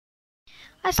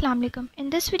Assalamu alaikum. In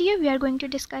this video, we are going to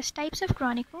discuss types of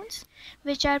chronic wounds,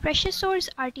 which are pressure sores,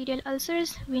 arterial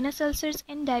ulcers, venous ulcers,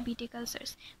 and diabetic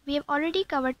ulcers. We have already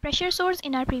covered pressure sores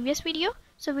in our previous video,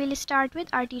 so we'll start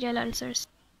with arterial ulcers.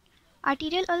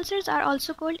 Arterial ulcers are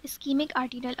also called ischemic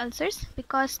arterial ulcers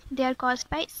because they are caused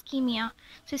by ischemia.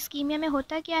 So ischemia में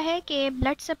होता क्या है कि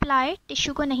blood supply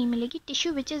tissue को नहीं मिलेगी,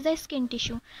 tissue which is the skin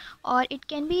tissue, और it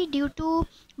can be due to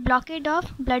blockade of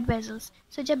blood vessels.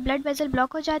 So जब blood vessel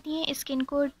block हो जाती हैं, skin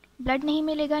को blood नहीं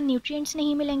मिलेगा, nutrients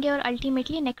नहीं मिलेंगे और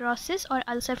ultimately necrosis और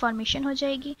ulcer formation हो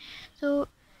जाएगी. So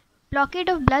blockade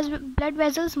of blood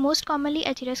vessels most commonly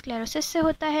atherosclerosis से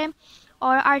होता है.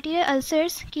 और आर्टीरियल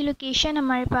अल्सर्स की लोकेशन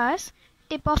हमारे पास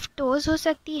टिप ऑफ टोज हो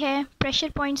सकती है, pressure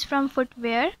points from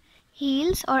footwear,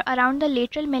 heels और अराउंड द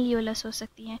लेटरल मेलियोलस हो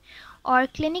सकती हैं. और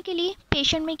क्लिनिकली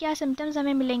पेशेंट में क्या सिम्टम्स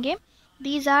हमें मिलेंगे?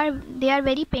 They are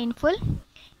very painful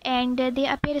and they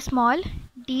appear small,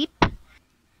 deep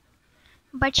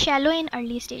but shallow in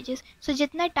early stages. सो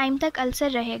जितना टाइम तक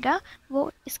अल्सर रहेगा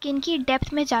वो स्किन की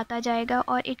डेप्थ में जाता जाएगा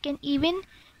और it can even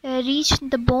reach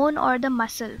the bone और the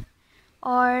muscle.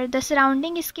 Or the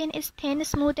surrounding skin is thin,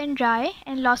 smooth and dry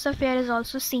and loss of hair is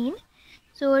also seen.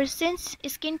 So since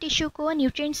skin tissue को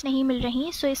nutrients नहीं मिल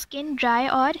रही, so skin dry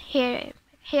और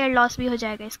hair loss भी हो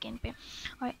जाएगा skin पे.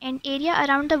 और and area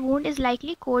around the wound is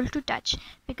likely cold to touch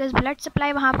because blood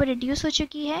supply वहाँ पर reduce हो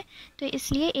चुकी है, तो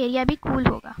इसलिए area भी cool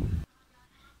होगा.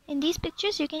 In these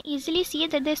pictures you can easily see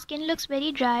that the skin looks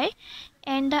very dry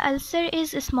and the ulcer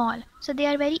is small, so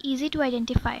they are very easy to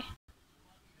identify.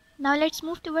 Now let's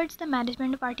move towards the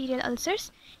management of arterial ulcers.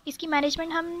 इसकी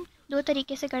management हम दो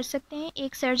तरीके से कर सकते हैं,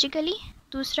 एक surgically,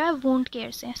 दूसरा वुंड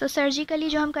केयर से. सो सर्जिकली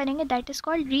जो हम करेंगे दैट इज़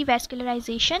कॉल्ड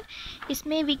रीवैस्कुलराइजेशन.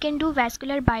 इसमें we can do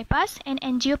vascular bypass and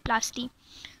angioplasty.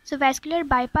 So vascular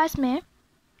bypass में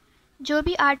जो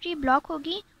भी आर्टरी ब्लॉक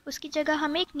होगी उसकी जगह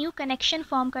हम एक न्यू कनेक्शन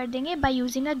फॉर्म कर देंगे बाय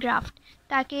यूजिंग अ ग्राफ्ट,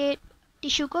 ताकि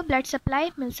टिश्यू को ब्लड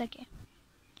सप्लाई मिल सके.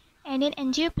 And in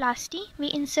angioplasty we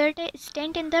insert a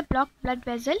stent in the blocked blood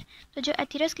vessel. तो जो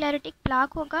atherosclerotic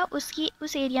plaque होगा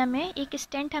उस एरिया में एक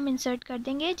स्टेंट हम इंसर्ट कर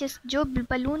देंगे जो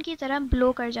बलून की तरह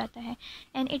ब्लो कर जाता है,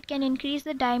 and it can increase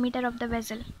the diameter of the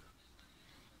vessel.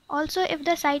 Also, if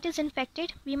the site is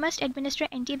infected, we must administer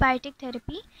antibiotic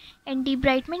therapy, and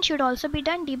debridement should also be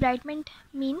done. Debridement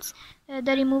means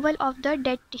the removal of the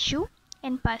dead tissue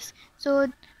and pus. So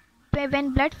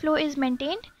when blood flow is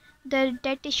maintained, the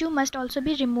dead tissue must also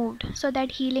be removed so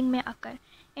that healing may occur.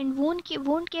 And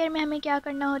wound care में हमें क्या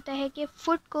करना होता है कि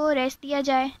foot को rest दिया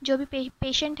जाए. जो भी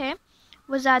पेशेंट है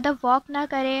वो ज़्यादा वॉक ना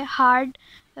करे, हार्ड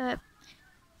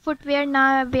फुटवेयर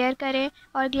ना वेयर करे.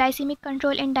 और glycaemic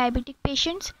control in diabetic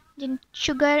patients, Jin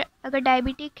sugar अगर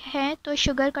डायबिटिक है तो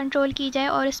शुगर कंट्रोल की जाए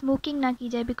और स्मोकिंग ना की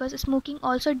जाए because smoking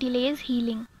also delays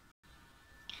healing.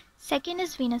 Second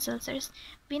is venous ulcers.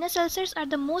 Venous ulcers are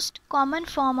the most common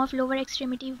form of lower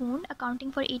extremity wound,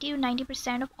 accounting for 80 to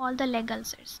 90% of all the leg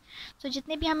ulcers. So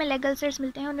जितने भी हमें leg ulcers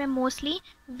मिलते हैं उनमें mostly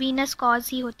venous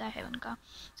cause ही होता है उनका.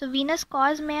 So venous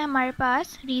cause में हमारे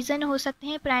पास reason हो सकते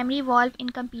हैं primary valve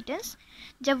incompetence.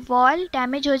 जब wall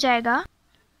damage हो जाएगा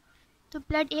तो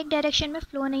ब्लड एक डायरेक्शन में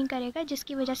फ्लो नहीं करेगा,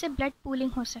 जिसकी वजह से ब्लड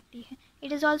पूलिंग हो सकती है.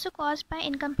 It is also caused by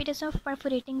incompetence of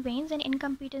perforating veins and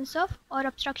incompetence of और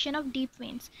ऑब्स्ट्रक्शन ऑफ डीप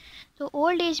वेन्स. तो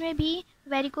ओल्ड एज में भी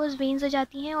वेरिकोज वेन्स हो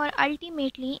जाती हैं और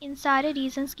अल्टीमेटली इन सारे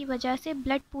रीजंस की वजह से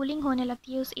ब्लड पूलिंग होने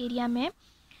लगती है उस एरिया में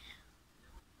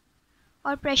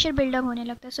और प्रेशर बिल्डअप होने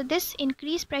लगता है. So this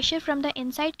increase pressure from the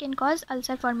inside can cause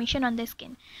ulcer formation on the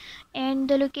skin, and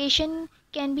the location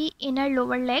can be inner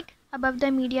lower leg above the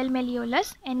medial malleolus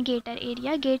and gaiter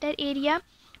area. gaiter area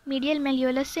medial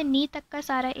malleolus से नी तक का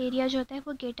सारा area जो होता है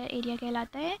वो gaiter area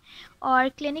कहलाता है. और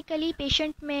clinically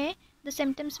patient में the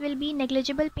symptoms will be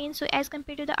negligible pain, so as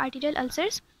compared to the arterial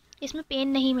ulcers इसमें पेन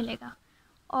नहीं मिलेगा.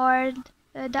 और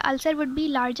the ulcer would be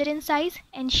larger in size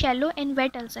and shallow and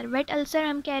wet ulcer. wet ulcer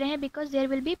हम कह रहे हैं because there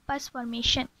will be pus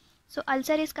formation. So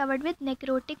ulcer is covered with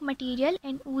necrotic material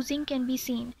and oozing can be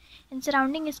seen, and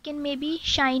surrounding skin may be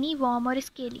shiny, warm or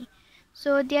scaly.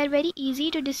 So they are very easy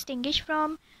to distinguish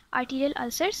from arterial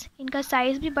ulcers. इनका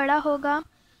size भी बड़ा होगा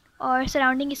और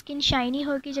surrounding skin shiny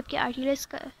होगी, जबकि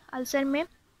arterial ulcer में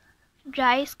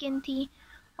dry skin थी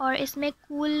और इसमें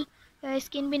कूल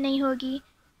स्किन भी नहीं होगी,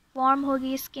 वार्म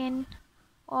होगी स्किन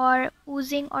और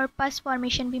ऊजिंग और पस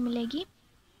फॉर्मेशन भी मिलेगी.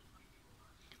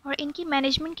 और इनकी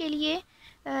मैनेजमेंट के लिए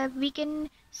we can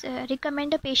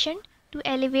recommend a patient to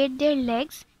elevate there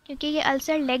legs, क्योंकि ये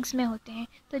अल्सर लेग्स में होते हैं.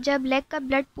 तो जब लेग का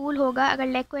ब्लड पूल होगा, अगर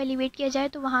लेग को एलिवेट किया जाए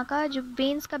तो वहाँ का जो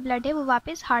वेन्स का ब्लड है वो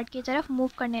वापस हार्ट की तरफ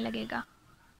मूव करने लगेगा.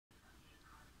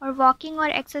 और वॉकिंग और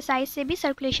एक्सरसाइज से भी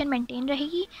सर्कुलेशन मेंटेन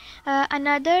रहेगी.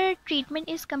 Another treatment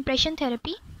is compression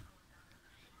therapy.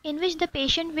 in which the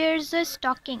patient wears a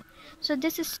stocking. So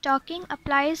this stocking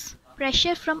applies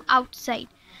pressure from outside.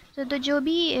 So तो जो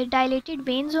भी dilated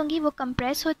veins होंगी वो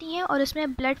compress होती हैं और उसमें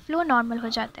blood flow normal हो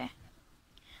जाता है.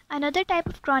 Another type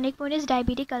of chronic wound is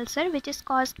diabetic ulcer, which is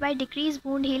caused by decreased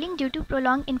wound healing due to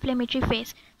prolonged inflammatory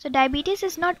phase. So diabetes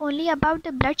is not only about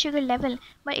the blood sugar level,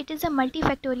 but it is a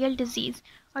multifactorial disease.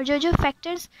 और जो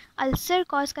factors ulcer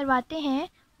cause करवाते हैं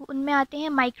उनमें आते हैं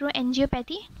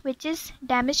microangiopathy, which is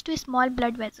damage to small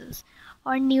blood vessels,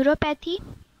 और neuropathy,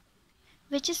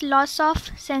 which is loss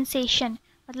of sensation,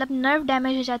 मतलब nerve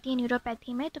damage हो जाती है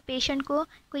न्यूरोपैथी में. तो पेशेंट को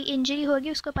कोई इंजरी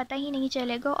होगी उसको पता ही नहीं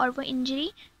चलेगा और वो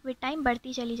इंजरी विद टाइम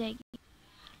बढ़ती चली जाएगी.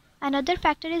 Another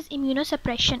factor is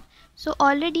immunosuppression. So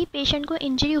already patient को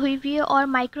इंजरी हुई हुई है और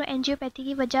माइक्रो एंजियोपैथी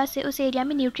की वजह से उस एरिया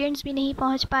में न्यूट्रिएंट्स भी नहीं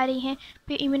पहुंच पा रही हैं,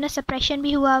 फिर इम्यूनोसप्रेशन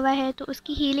भी हुआ है तो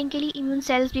उसकी हीलिंग के लिए इम्यून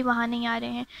सेल्स भी वहाँ नहीं आ रहे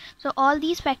हैं. So all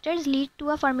these factors lead to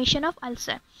a formation of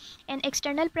ulcer. And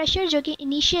external pressure जो कि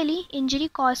इनिशियली इंजरी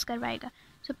कॉज करवाएगा.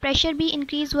 सो प्रेशर भी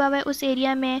इंक्रीज़ हुआ है उस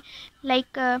एरिया में,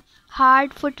 लाइक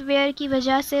हार्ड फुटवेयर की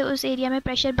वजह से उस एरिया में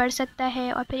प्रेशर बढ़ सकता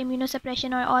है और फिर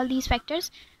इम्यूनोसप्रेशन और all these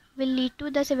factors will lead to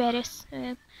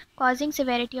the causing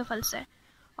severity of ulcer.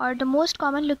 Or the most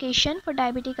common location for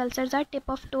diabetic ulcers are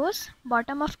tip of toes,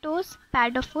 bottom of toes,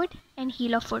 pad of foot and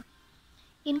heel of foot.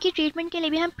 इनकी treatment के लिए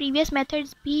भी हम previous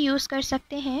methods भी use कर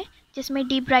सकते हैं, जिसमें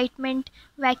डिब्राइटमेंट,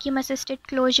 vacuum assisted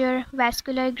closure,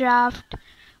 vascular graft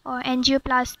और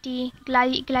angioplasty.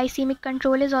 Glycaemic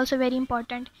control is also very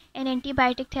important, and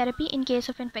antibiotic therapy in case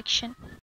of infection.